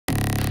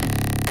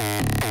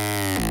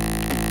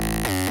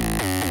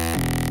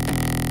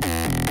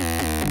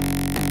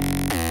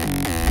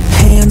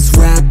Hands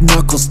wrapped,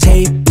 knuckles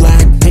taped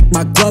black. Pick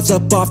my gloves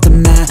up off the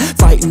mat.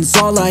 Fighting's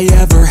all I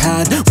ever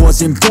had.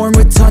 Wasn't born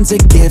with tons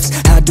of gifts.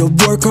 Had to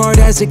work hard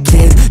as a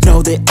kid.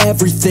 Know that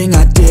everything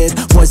I did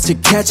was to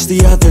catch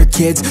the other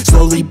kids.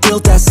 Slowly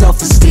built that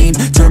self-esteem.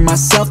 Turned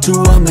myself to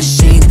a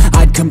machine.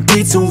 I'd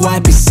compete so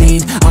I'd be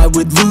seen. I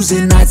would lose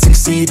and I'd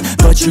succeed,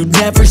 but you'd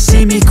never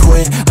see me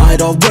quit.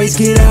 I'd always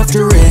get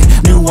after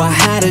it. Knew I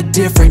had a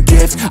different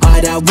gift.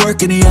 I'd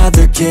outwork any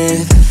other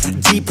kid.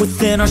 Deep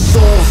within our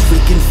souls, we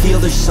can feel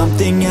there's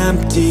something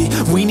empty.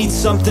 We need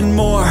something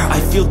more. I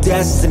feel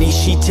destiny,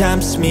 she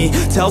tempts me.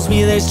 Tells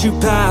me there's two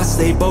paths,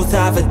 they both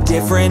have a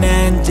different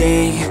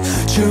ending.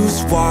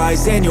 Choose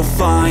wise and you'll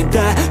find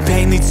that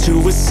pain leads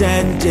to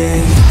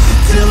ascending.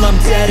 Till I'm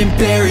dead and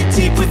buried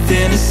deep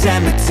within a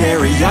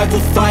cemetery, I will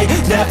fight,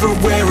 never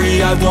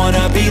weary, I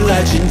wanna be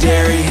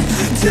legendary.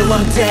 Till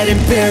I'm dead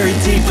and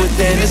buried deep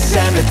within a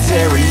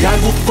cemetery, I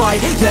will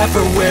fight,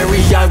 never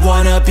weary, I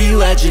wanna be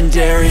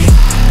legendary.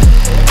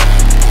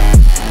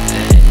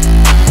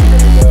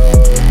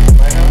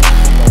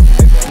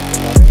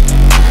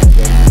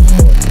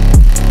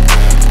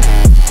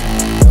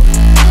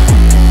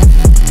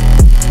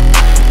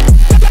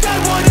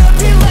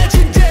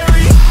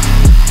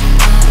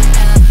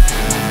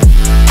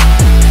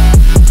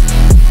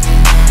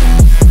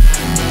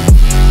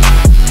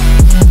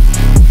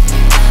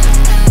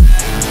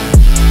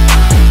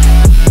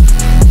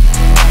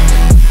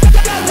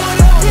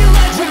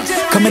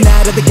 Coming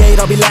out of the gate,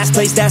 I'll be last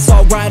place, that's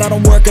alright. I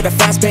don't work at a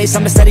fast pace,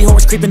 I'm a steady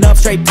horse creeping up,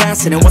 straight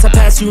passing. And once I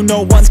pass you,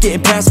 no one's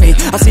getting past me.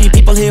 I see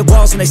people hit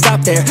walls and they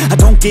stop there. I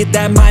don't get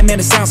that mind, man,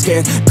 it sounds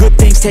scared. Good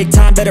things take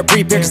time, better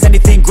prepare, cause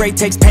anything great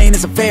takes pain,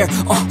 isn't fair.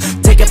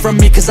 Take it from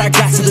me, cause I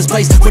got to this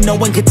place where no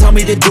one can tell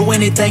me to do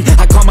anything.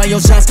 I call my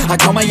own shots, I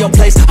call my own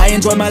place. I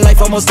enjoy my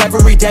life almost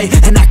every day,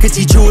 and I could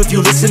teach you if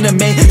you listen to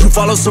me. You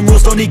follow some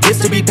rules, don't need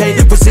gifts to be paid.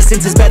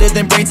 Persistence is better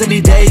than brains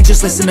any day.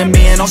 Just listen to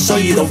me and I'll show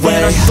you the way.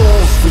 In our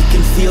souls, we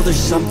can feel there's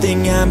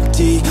something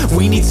empty.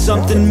 We need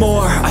something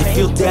more. I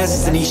feel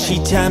destiny, she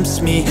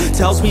tempts me.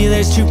 Tells me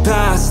there's two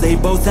paths, they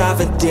both have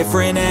a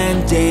different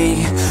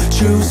ending.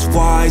 Choose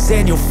wise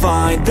and you'll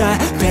find that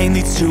pain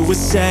leads to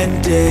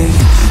ascending.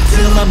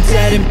 Till I'm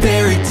dead and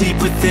buried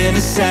deep within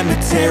a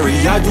cemetery,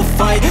 I will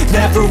fight,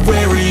 never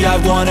weary, I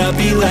wanna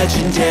be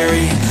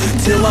legendary.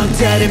 Till I'm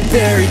dead and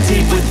buried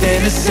deep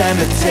within a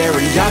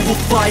cemetery, I will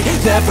fight,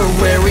 never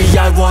weary,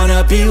 I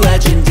wanna be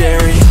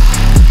legendary.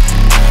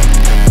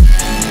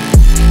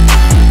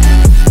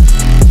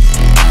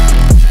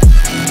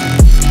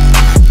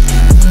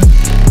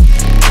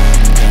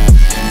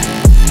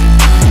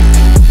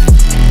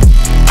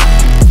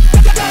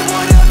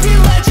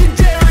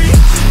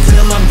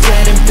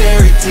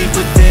 Deep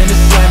within a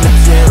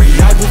cemetery,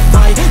 I will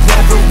fight,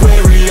 never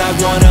weary, I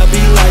wanna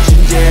be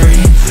legendary.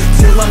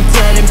 Till I'm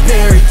dead and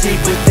buried deep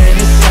within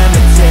a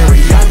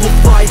cemetery, I will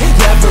fight,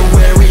 never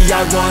weary,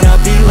 I wanna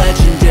be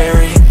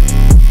legendary.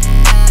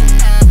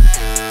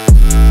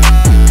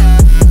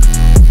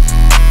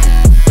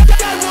 I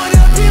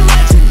wanna be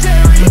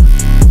legendary.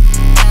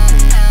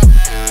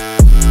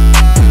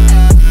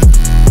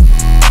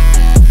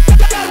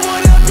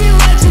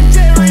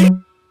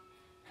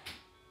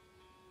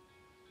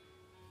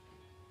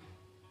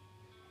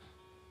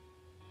 wanna be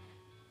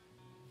legendary.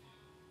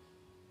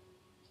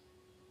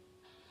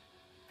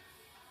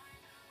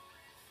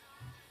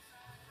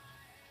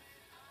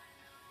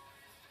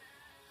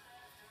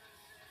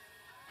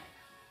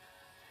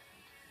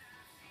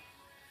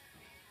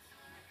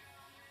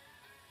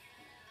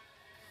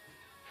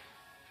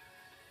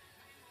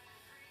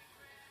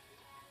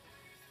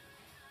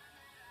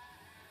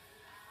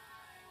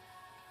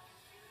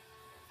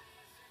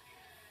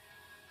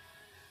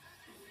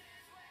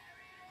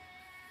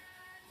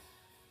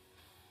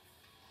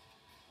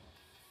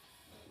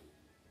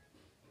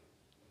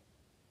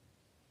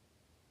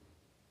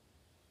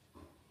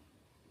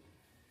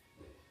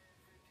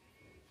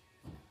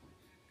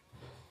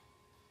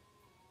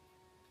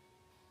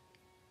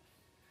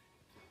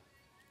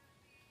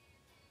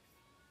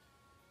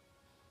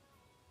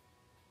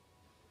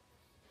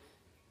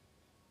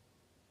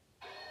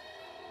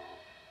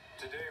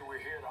 Today we're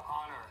here to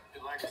honor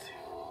your legacy.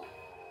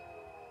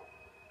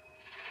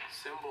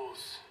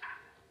 Symbols